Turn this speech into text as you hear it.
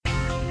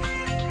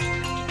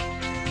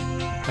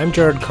I'm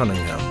Gerard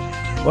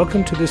Cunningham.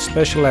 Welcome to this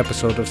special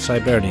episode of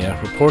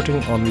Scibernia, reporting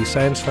on the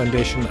Science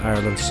Foundation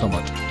Ireland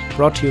Summit,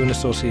 brought to you in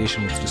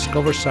association with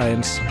Discover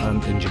Science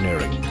and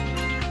Engineering.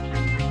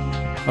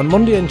 On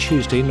Monday and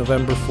Tuesday,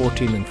 November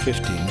 14 and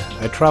 15,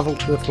 I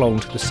travelled to Athlone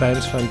to the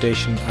Science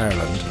Foundation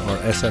Ireland, or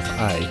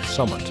SFI,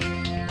 Summit.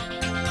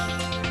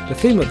 The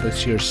theme of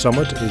this year's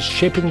summit is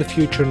Shaping the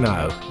Future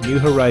Now, New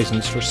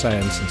Horizons for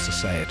Science and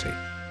Society.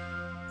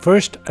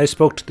 First, I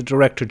spoke to the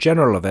Director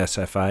General of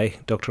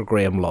SFI, Dr.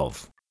 Graham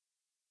Love.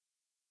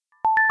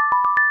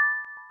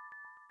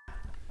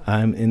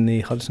 I'm in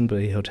the Hudson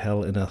Bay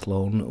Hotel in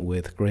Athlone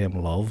with Graham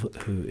Love,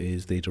 who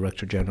is the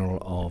Director General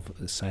of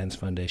the Science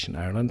Foundation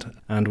Ireland,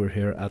 and we're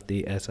here at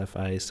the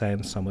SFI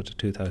Science Summit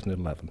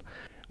 2011.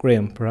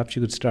 Graham, perhaps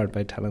you could start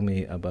by telling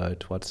me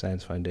about what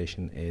Science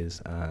Foundation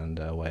is and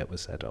why it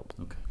was set up.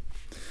 Okay.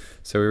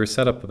 So we were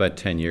set up about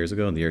 10 years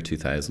ago in the year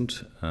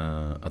 2000.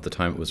 At the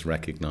time it was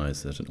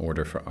recognised that in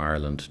order for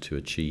Ireland to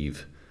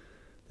achieve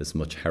this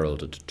much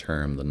heralded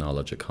term, the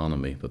knowledge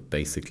economy, but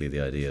basically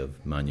the idea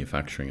of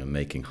manufacturing and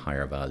making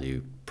higher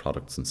value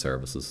products and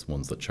services,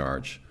 ones that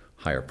charge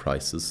higher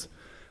prices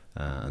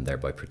and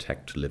thereby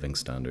protect living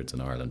standards in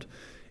Ireland.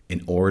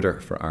 In order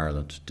for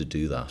Ireland to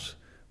do that,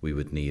 we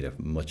would need a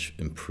much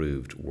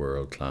improved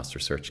world-class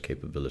research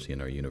capability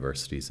in our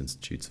universities,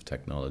 institutes of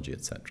technology,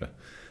 etc.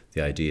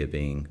 The idea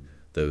being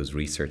those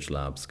research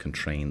labs can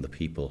train the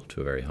people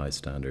to a very high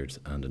standard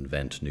and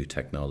invent new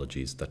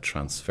technologies that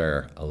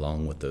transfer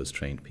along with those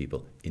trained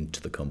people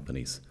into the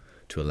companies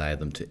to allow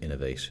them to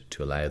innovate,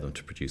 to allow them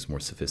to produce more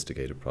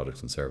sophisticated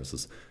products and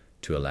services,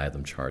 to allow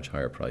them to charge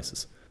higher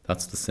prices.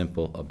 That's the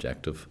simple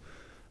objective,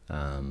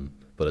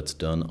 but it's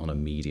done on a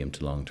medium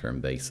to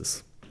long-term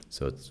basis.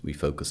 So we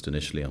focused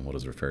initially on what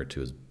is referred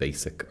to as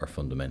basic or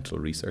fundamental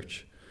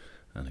research,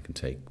 and it can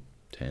take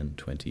 10,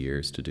 20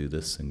 years to do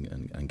this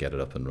and get it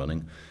up and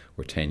running.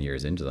 We're 10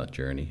 years into that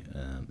journey.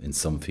 In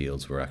some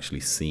fields, we're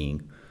actually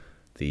seeing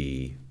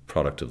the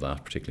product of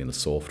that, particularly in the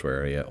software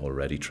area,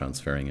 already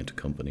transferring into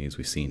companies.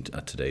 We've seen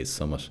at today's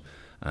summit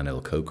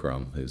Anil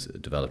Kokaram, who's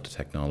developed a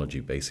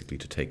technology basically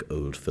to take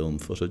old film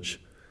footage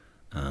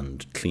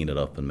and clean it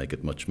up and make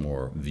it much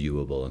more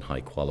viewable and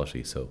high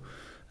quality. So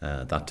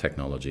that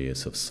technology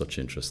is of such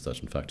interest that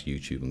in fact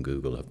YouTube and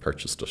Google have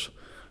purchased it.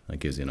 It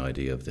gives you an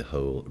idea of the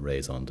whole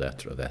raison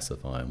d'etre of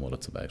SFI and what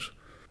it's about.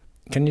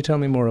 Can you tell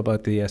me more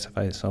about the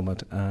SFI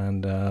Summit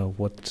and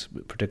what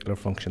particular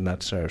function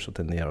that serves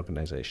within the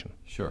organisation?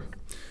 Sure.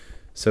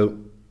 So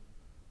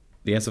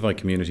the SFI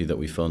community that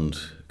we fund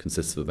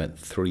consists of about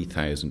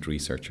 3,000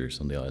 researchers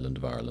on the island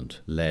of Ireland,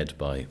 led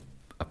by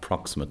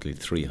approximately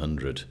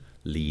 300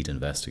 lead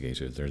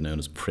investigators. They're known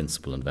as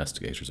principal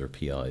investigators or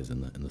PIs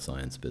in the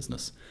science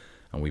business.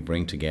 And we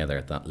bring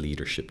together that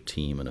leadership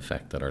team, in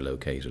effect, that are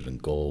located in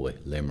Galway,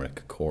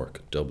 Limerick,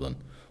 Cork, Dublin,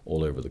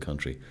 all over the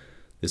country.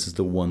 This is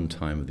the one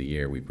time of the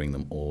year we bring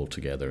them all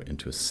together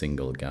into a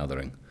single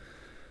gathering.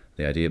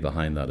 The idea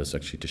behind that is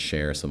actually to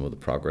share some of the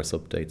progress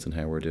updates and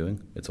how we're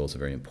doing. It's also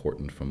very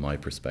important from my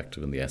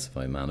perspective and the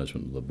SFI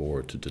management and the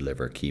board to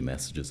deliver key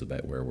messages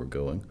about where we're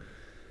going.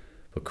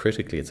 But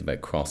critically, it's about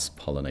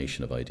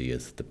cross-pollination of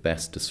ideas. The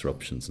best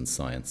disruptions in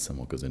science and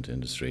what goes into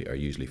industry are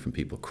usually from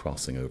people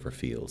crossing over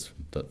fields,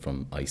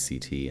 from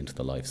ICT into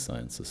the life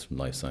sciences, from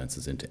life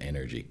sciences into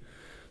energy,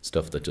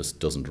 stuff that just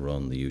doesn't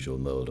run the usual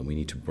mold. And we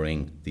need to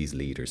bring these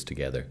leaders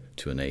together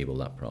to enable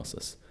that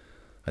process.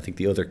 I think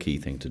the other key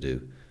thing to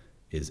do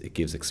is it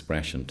gives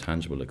expression,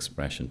 tangible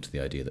expression, to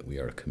the idea that we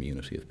are a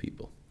community of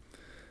people.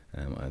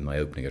 In my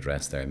opening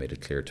address there, I made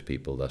it clear to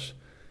people that,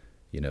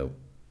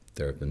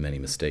 there have been many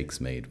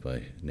mistakes made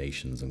by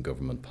nations and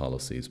government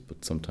policies,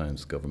 but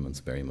sometimes governments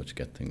very much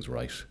get things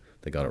right.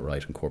 They got it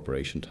right in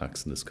corporation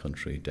tax in this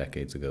country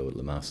decades ago with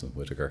Lemass and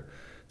Whittaker.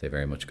 They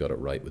very much got it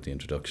right with the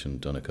introduction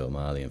of Donegal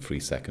O'Malley and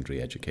free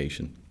secondary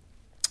education.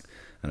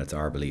 And it's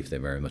our belief they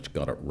very much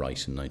got it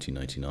right in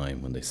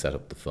 1999 when they set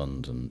up the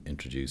fund and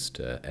introduced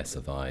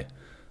SFI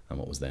and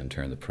what was then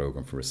termed the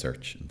Programme for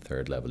Research in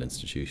Third Level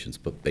Institutions,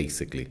 but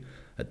basically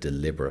a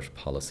deliberate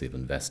policy of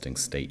investing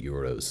state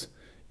euros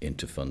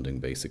into funding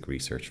basic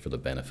research for the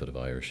benefit of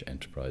Irish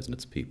enterprise and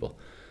its people.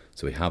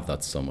 So we have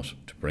that summit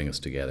to bring us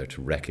together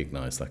to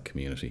recognise that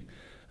community.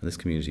 And this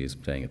community is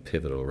playing a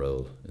pivotal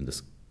role in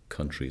this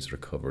country's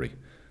recovery.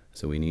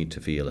 So we need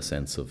to feel a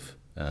sense of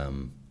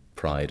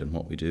pride in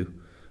what we do,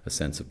 a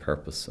sense of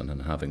purpose, and in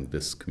having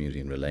this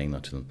community and relaying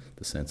that to them,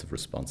 the sense of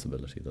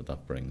responsibility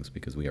that brings,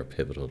 because we are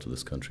pivotal to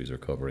this country's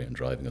recovery and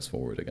driving us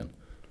forward again.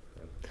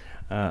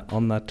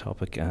 On that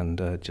topic,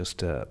 and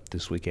just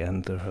this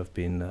weekend, there have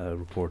been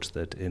reports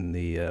that in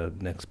the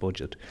next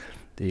budget,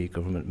 the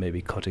government may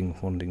be cutting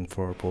funding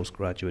for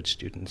postgraduate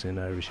students in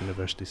Irish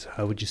universities.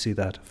 How would you see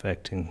that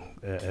affecting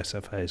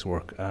SFI's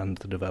work and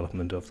the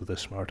development of the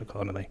smart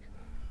economy?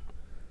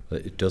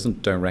 It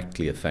doesn't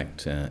directly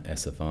affect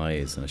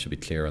SFIs, and I should be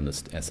clear on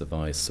this.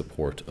 SFI's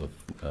support of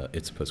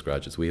its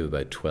postgraduates. We have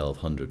about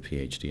 1,200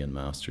 PhD and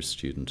master's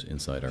students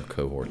inside our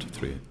cohort of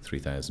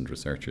 3,000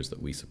 researchers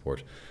that we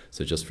support.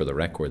 So just for the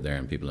record there,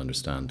 and people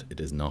understand, it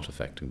is not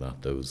affecting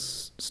that.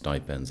 Those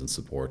stipends and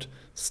support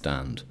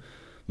stand.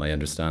 My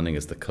understanding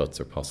is the cuts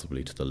are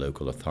possibly to the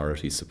local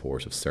authority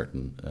support of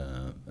certain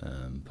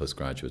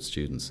postgraduate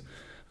students.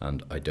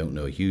 And I don't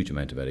know a huge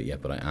amount about it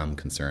yet, but I am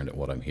concerned at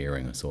what I'm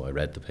hearing. So I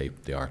read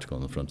the article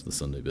on the front of the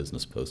Sunday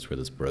Business Post where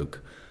this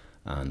broke.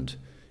 And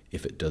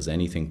if it does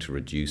anything to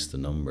reduce the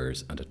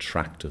numbers and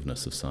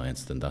attractiveness of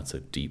science, then that's a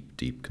deep,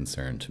 deep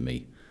concern to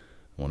me.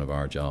 One of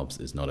our jobs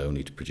is not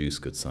only to produce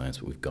good science,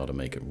 but we've got to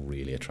make it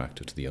really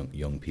attractive to the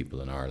young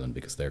people in Ireland,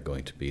 because they're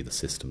going to be the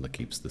system that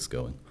keeps this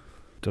going.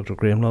 Dr.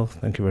 Graham,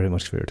 thank you very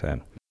much for your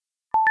time.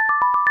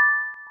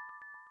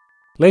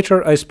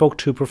 Later, I spoke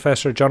to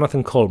Professor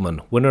Jonathan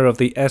Coleman, winner of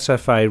the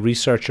SFI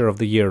Researcher of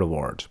the Year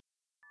Award.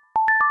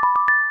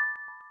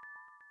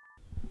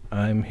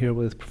 I'm here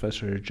with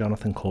Professor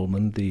Jonathan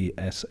Coleman, the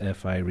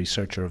SFI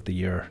Researcher of the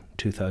Year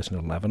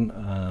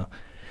 2011.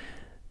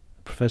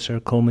 Professor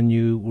Coleman,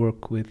 you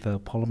work with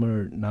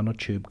polymer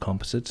nanotube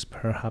composites.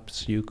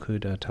 Perhaps you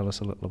could tell us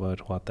a little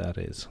about what that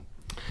is.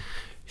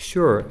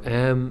 Sure.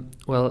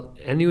 Well,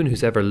 anyone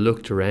who's ever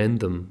looked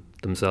around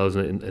themselves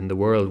in the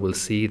world will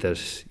see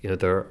that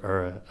there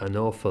are an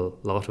awful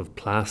lot of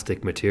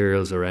plastic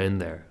materials around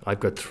there. I've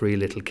got 3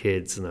 little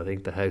kids, and I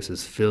think the house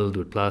is filled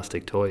with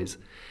plastic toys.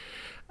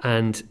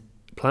 And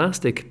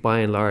plastic, by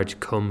and large,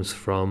 comes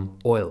from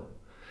oil.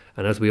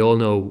 And as we all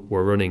know,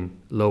 we're running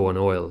low on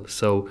oil.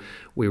 So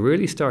we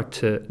really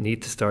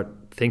need to start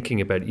thinking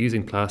about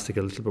using plastic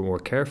a little bit more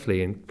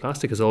carefully. And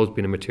plastic has always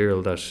been a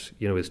material that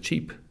is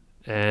cheap,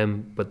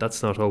 but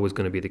that's not always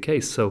going to be the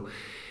case. So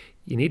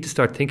you need to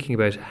start thinking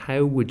about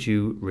how would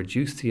you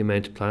reduce the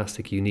amount of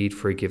plastic you need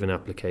for a given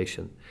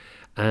application.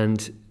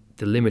 And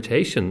the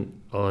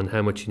limitation on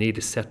how much you need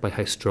is set by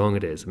how strong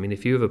it is. I mean,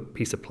 if you have a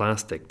piece of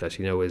plastic that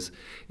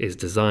is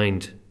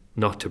designed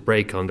not to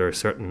break under a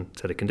certain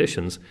set of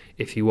conditions,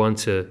 if you want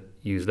to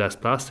use less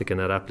plastic in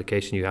that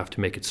application, you have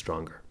to make it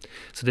stronger.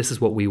 So this is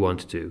what we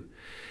want to do.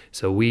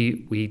 So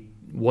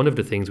one of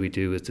the things we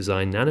do is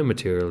design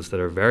nanomaterials that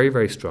are very,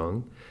 very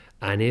strong,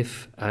 and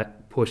if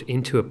put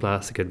into a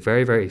plastic at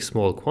very, very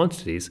small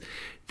quantities,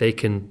 they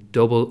can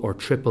double or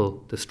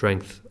triple the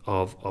strength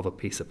of a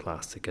piece of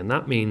plastic. And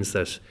that means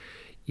that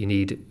you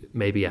need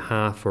maybe a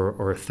half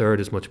or a third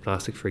as much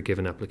plastic for a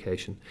given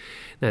application.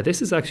 Now,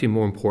 this is actually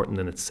more important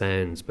than it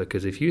sounds,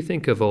 because if you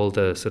think of all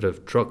the sort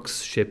of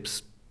trucks,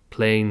 ships,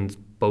 planes,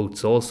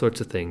 boats, all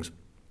sorts of things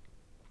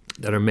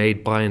that are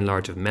made by and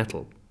large of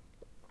metal,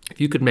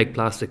 if you could make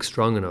plastic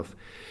strong enough,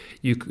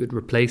 you could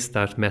replace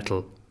that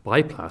metal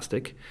by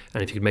plastic,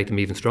 and if you could make them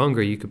even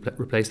stronger, you could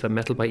replace that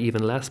metal by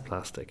even less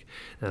plastic.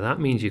 Now that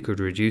means you could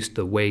reduce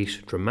the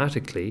weight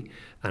dramatically,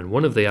 and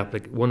one of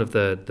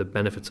the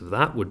benefits of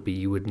that would be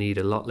you would need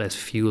a lot less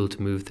fuel to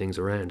move things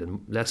around,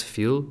 and less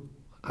fuel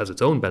has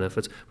its own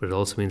benefits, but it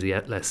also means you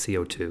get less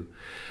CO2.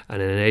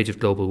 And in an age of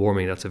global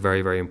warming, that's a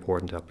very, very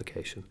important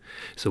application.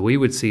 So we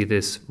would see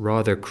this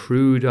rather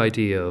crude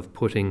idea of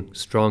putting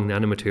strong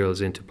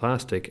nanomaterials into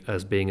plastic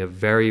as being a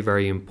very,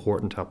 very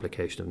important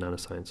application of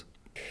nanoscience.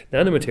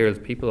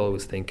 Nanomaterials, people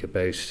always think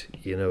about,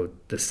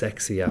 the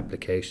sexy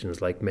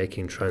applications like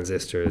making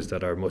transistors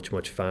that are much,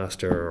 much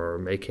faster, or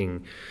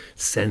making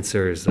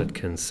sensors that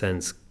can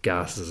sense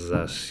gases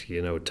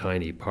at,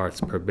 tiny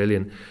parts per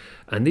billion.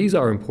 And these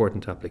are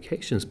important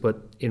applications,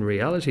 but in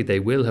reality, they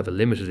will have a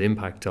limited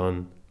impact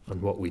on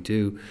what we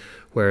do.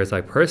 Whereas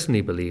I personally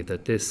believe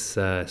that this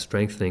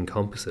strengthening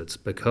composites,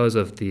 because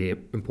of the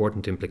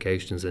important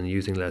implications in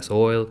using less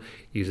oil,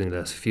 using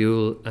less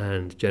fuel,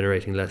 and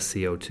generating less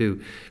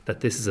CO2, that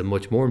this is a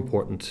much more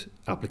important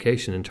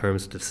application in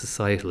terms of the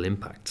societal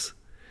impacts.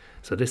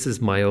 So this is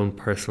my own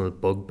personal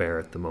bugbear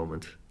at the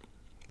moment.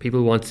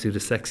 People want to do the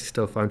sexy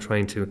stuff. I'm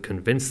trying to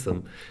convince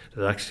them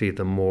that actually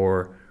the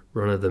more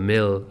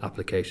run-of-the-mill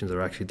applications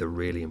are actually the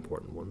really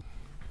important ones.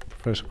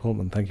 Professor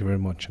Coleman, thank you very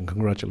much, and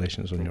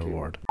congratulations on your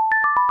award.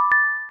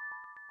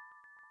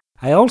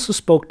 I also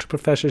spoke to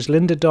Professors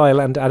Linda Doyle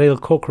and Anil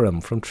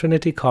Kokaram from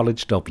Trinity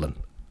College Dublin.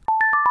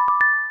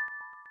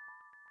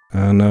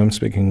 And now I'm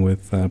speaking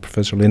with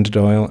Professor Linda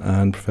Doyle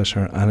and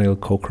Professor Anil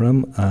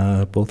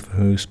Kokaram, both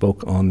who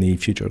spoke on the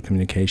future of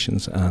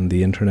communications and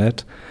the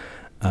internet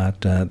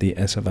at the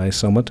SFI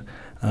Summit.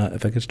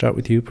 If I could start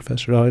with you,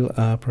 Professor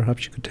Doyle,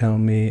 perhaps you could tell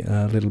me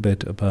a little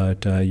bit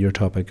about your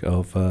topic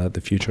of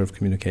the future of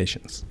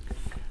communications.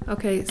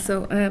 Okay,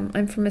 so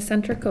I'm from a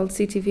centre called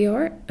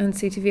CTVR, and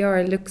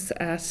CTVR looks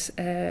at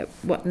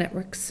what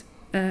networks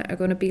are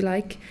going to be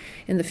like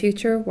in the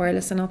future,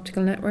 wireless and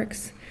optical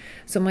networks.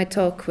 So my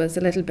talk was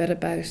a little bit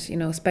about,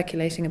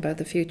 speculating about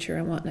the future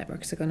and what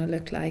networks are going to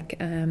look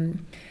like.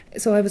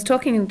 So I was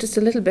talking just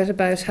a little bit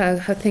about how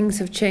things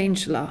have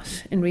changed a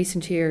lot in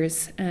recent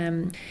years.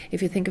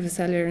 If you think of a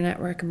cellular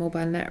network, a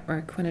mobile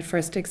network, when it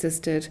first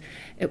existed,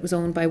 it was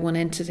owned by one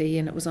entity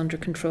and it was under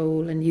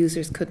control, and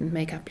users couldn't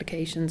make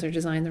applications or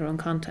design their own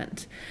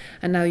content.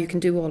 And now you can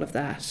do all of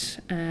that.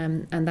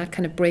 And that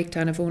kind of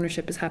breakdown of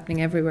ownership is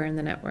happening everywhere in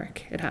the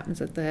network. It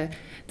happens at the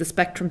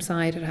spectrum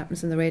side, it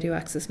happens in the radio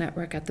access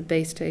network, at the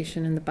base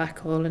station, in the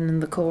backhaul, and in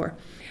the core.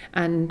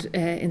 And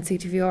in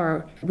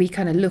CTVR, we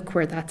kind of look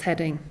where that's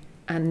heading.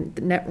 And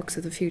the networks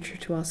of the future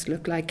to us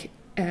look like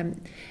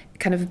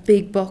kind of a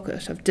big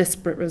bucket of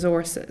disparate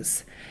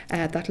resources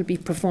that'll be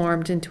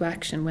performed into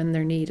action when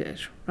they're needed,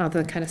 rather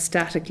than kind of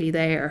statically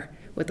there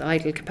with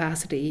idle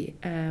capacity.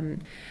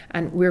 And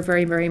we're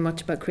very, very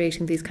much about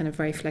creating these kind of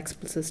very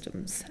flexible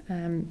systems.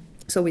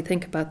 So we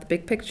think about the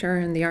big picture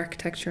and the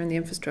architecture and the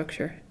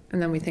infrastructure,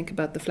 and then we think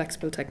about the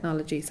flexible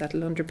technologies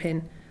that'll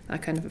underpin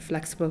that kind of a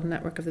flexible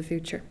network of the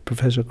future.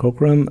 Professor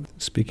Kokaram,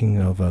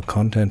 speaking of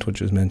content, which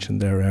was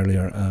mentioned there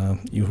earlier,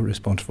 you were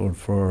responsible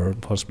for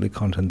possibly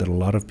content that a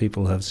lot of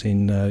people have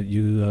seen.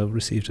 You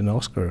received an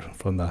Oscar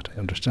from that, I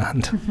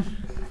understand.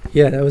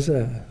 Yeah, that was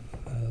a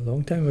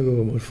long time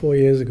ago, about 4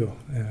 years ago.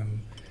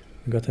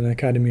 We got an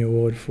Academy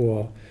Award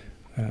for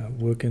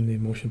work in the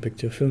motion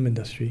picture film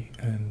industry,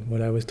 and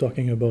what I was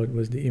talking about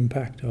was the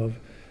impact of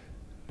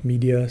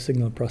media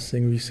signal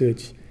processing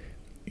research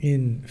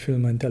in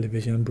film and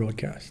television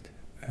broadcast.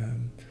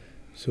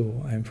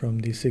 So I'm from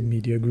the SIG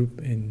Media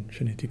Group in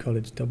Trinity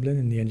College Dublin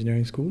in the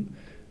engineering school,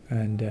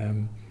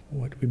 and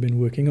what we've been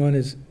working on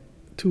is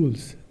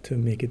tools to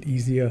make it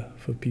easier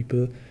for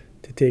people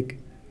to take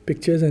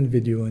pictures and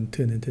video and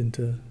turn it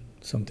into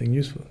something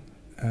useful.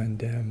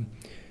 And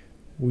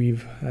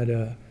we've had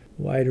a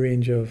wide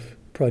range of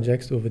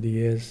projects over the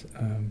years.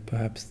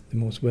 Perhaps the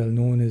most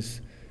well-known is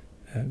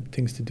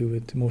things to do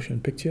with motion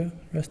picture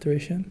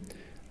restoration.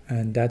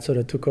 And that sort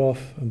of took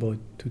off about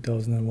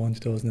 2001,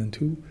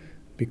 2002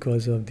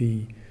 because of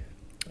the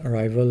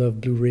arrival of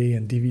Blu-ray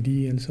and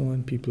DVD and so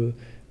on. People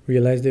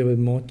realized there were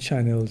more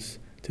channels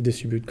to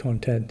distribute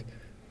content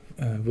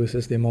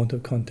versus the amount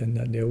of content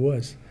that there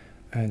was.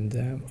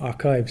 And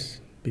archives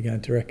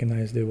began to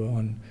recognize they were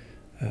on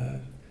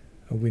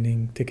a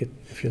winning ticket,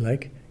 if you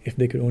like, if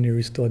they could only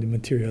restore the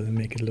material and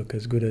make it look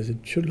as good as it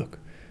should look.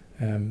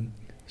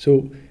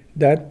 So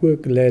that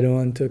work led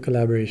on to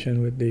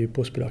collaboration with the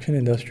post-production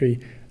industry.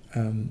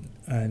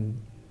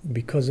 And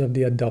because of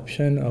the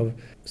adoption of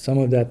some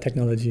of that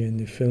technology in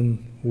the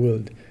film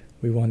world,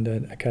 we won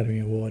that Academy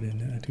Award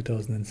in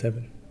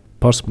 2007.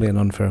 Possibly an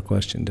unfair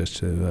question, just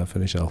to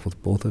finish off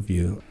with both of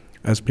you.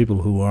 As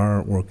people who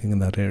are working in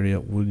that area,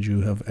 would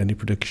you have any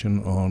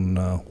prediction on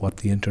what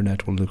the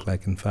internet will look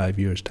like in 5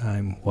 years'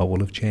 time? What will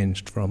have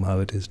changed from how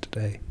it is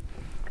today?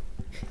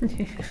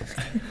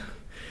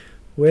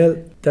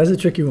 Well, that's a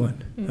tricky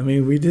one. I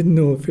mean, we didn't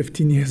know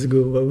 15 years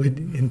ago what would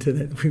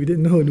internet. We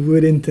didn't know the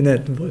word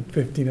internet about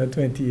 15 or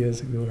 20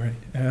 years ago,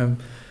 right?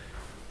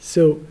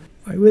 So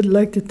I would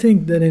like to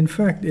think that in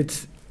fact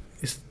it's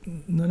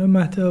not a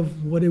matter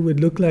of what it would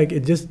look like.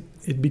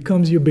 It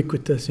becomes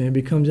ubiquitous, and it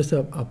becomes just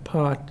a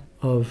part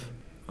of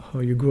how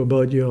you go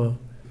about your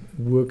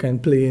work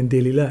and play in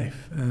daily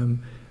life.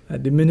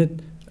 At the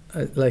minute,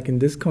 like in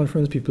this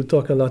conference, people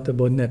talk a lot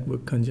about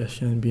network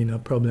congestion being a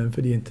problem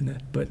for the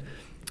internet, but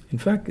in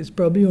fact, it's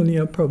probably only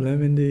a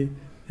problem in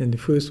the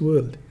first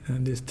world.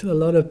 And there's still a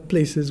lot of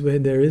places where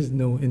there is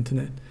no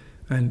internet.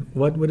 And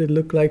what would it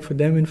look like for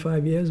them in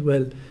 5 years?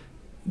 Well,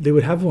 they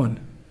would have one.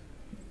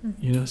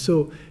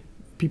 So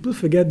people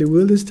forget the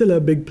world is still a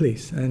big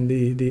place, and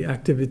the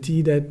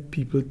activity that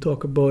people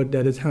talk about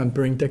that is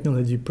hampering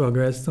technology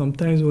progress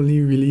sometimes only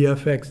really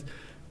affects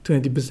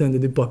 20%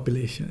 of the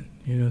population.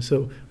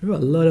 So we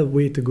have a lot of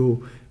way to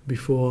go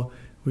before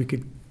we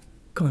could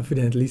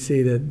confidently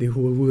say that the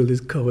whole world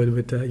is covered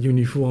with a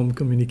uniform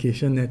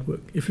communication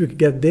network. If we could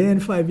get there in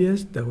 5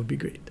 years, that would be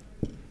great.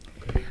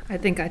 I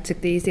think I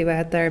took the easy way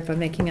out there by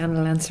making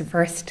Anil answer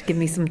first to give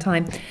me some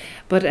time.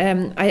 But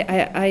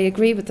I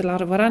agree with a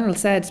lot of what Anil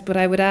said, but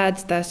I would add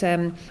that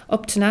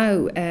up to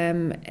now,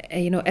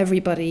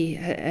 everybody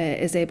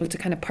is able to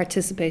kind of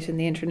participate in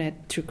the internet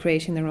through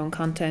creating their own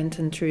content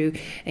and through,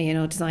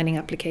 designing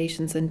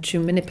applications and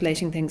through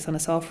manipulating things on a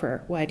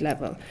software-wide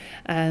level.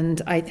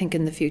 And I think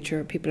in the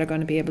future, people are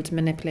going to be able to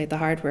manipulate the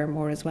hardware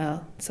more as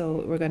well.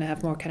 So we're going to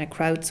have more kind of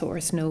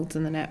crowdsourced nodes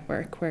in the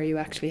network where you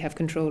actually have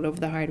control over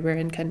the hardware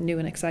in kind of new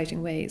and exciting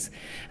ways,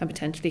 and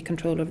potentially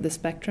control over the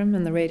spectrum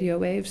and the radio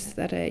waves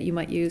that you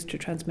might use to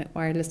transmit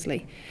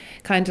wirelessly,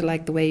 kind of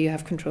like the way you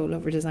have control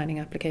over designing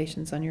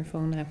applications on your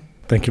phone now.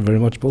 Thank you very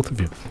much, both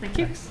of you. Thank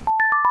you.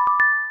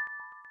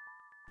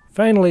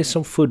 Finally,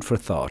 some food for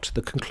thought.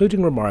 The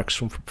concluding remarks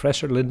from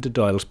Professor Linda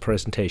Doyle's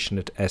presentation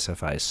at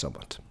SFI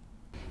Summit.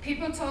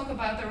 People talk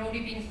about there only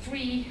being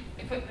 3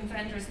 equipment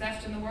vendors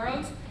left in the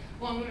world.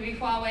 One will be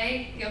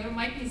Huawei, the other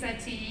might be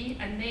ZTE,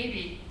 and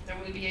maybe there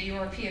will be a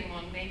European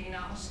one, maybe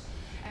not.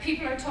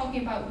 People are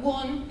talking about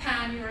one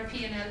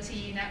pan-European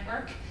LTE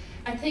network.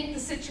 I think the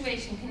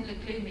situation can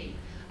look gloomy.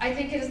 I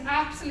think it is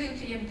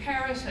absolutely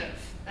imperative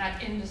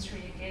that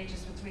industry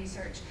engages with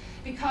research,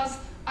 because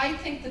I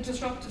think the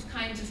disruptive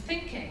kind of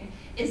thinking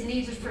is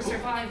needed for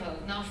survival,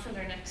 not for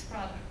their next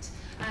product.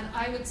 And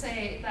I would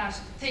say that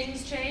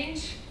things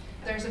change.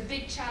 There's a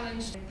big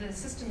challenge in the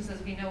systems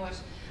as we know it,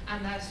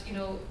 and that, you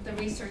know, the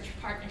research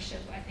partnership,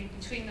 I think,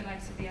 between the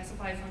likes of the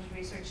SFI-funded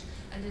research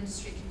and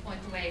industry can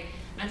point the way.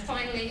 And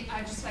finally,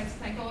 I'd just like to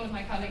thank all of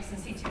my colleagues in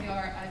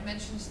CTBR. I've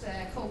mentioned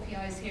the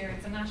COPIs here.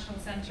 It's a national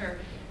centre,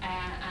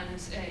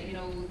 and you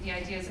know, the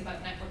ideas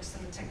about networks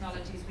and the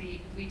technologies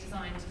we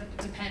designed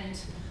depend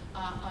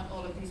on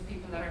all of these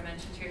people that are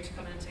mentioned here to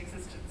come into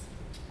existence.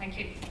 Thank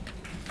you.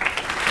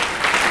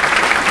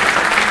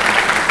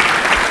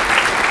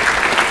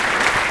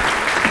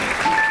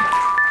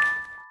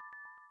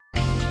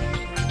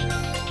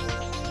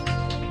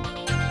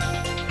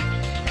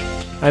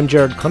 I'm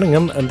Gerard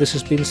Cunningham, and this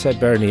has been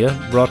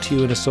Scibernia, brought to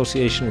you in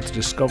association with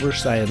Discover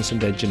Science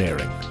and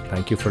Engineering.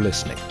 Thank you for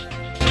listening.